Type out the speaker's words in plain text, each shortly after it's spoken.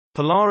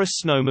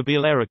Polaris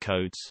Snowmobile error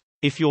codes.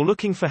 If you're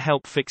looking for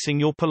help fixing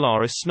your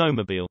Polaris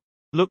Snowmobile,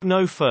 look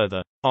no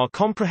further. Our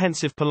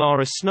comprehensive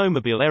Polaris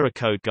Snowmobile error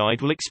code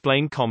guide will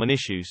explain common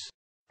issues,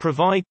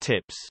 provide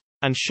tips,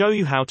 and show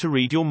you how to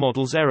read your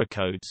model's error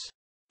codes.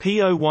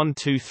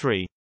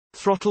 P0123.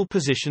 Throttle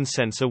position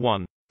sensor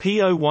 1.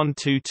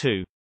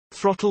 P0122.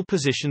 Throttle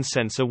position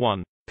sensor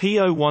 1.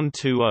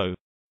 P0120.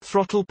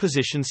 Throttle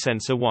position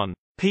sensor 1.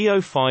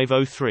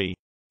 P0503.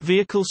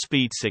 Vehicle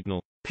speed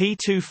signal.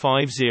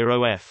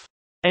 P250F.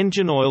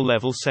 Engine oil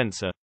level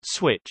sensor.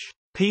 Switch.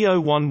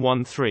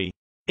 P0113.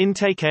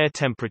 Intake air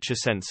temperature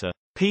sensor.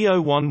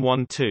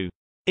 P0112.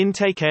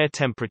 Intake air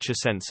temperature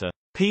sensor.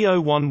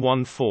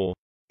 P0114.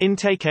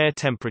 Intake air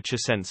temperature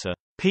sensor.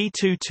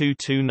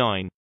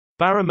 P2229.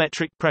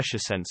 Barometric pressure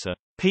sensor.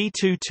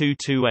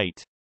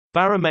 P2228.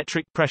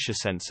 Barometric pressure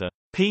sensor.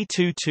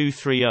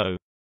 P2230.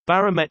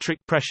 Barometric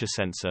pressure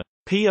sensor.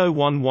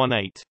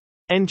 P0118.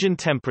 Engine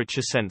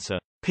temperature sensor.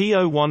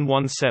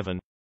 P0117.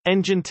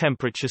 Engine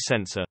temperature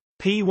sensor.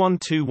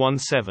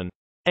 P1217.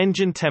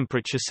 Engine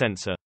temperature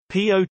sensor.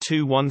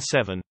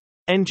 P0217.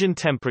 Engine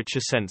temperature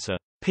sensor.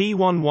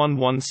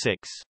 P1116.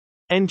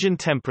 Engine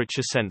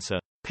temperature sensor.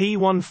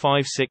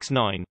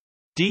 P1569.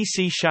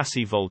 DC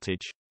chassis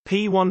voltage.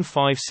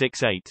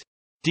 P1568.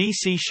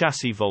 DC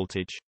chassis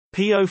voltage.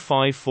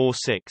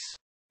 P0546.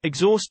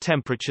 Exhaust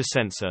temperature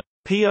sensor.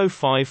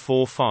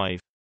 P0545.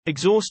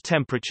 Exhaust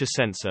temperature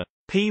sensor.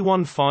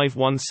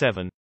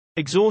 P1517.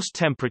 Exhaust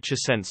temperature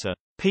sensor.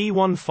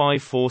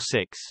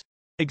 P1546.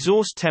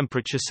 Exhaust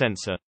temperature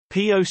sensor.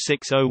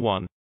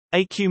 P0601.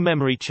 AQ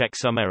memory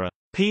checksum error.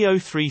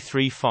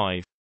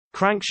 P0335.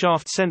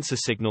 Crankshaft sensor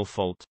signal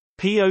fault.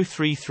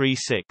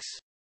 P0336.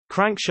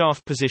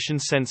 Crankshaft position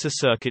sensor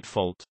circuit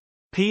fault.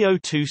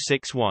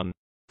 P0261.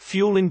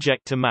 Fuel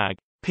injector mag.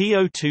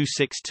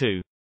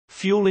 P0262.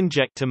 Fuel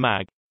injector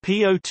mag.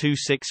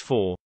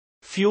 P0264.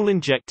 Fuel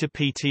injector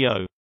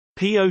PTO.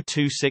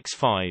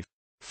 P0265.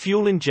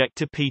 Fuel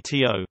injector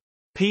PTO.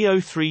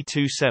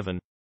 P0327.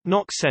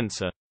 NOx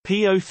sensor.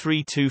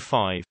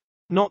 P0325.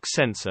 NOx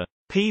sensor.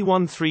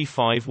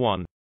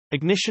 P1351.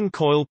 Ignition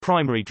coil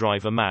primary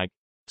driver mag.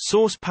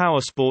 Source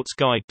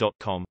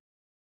powersportsguide.com.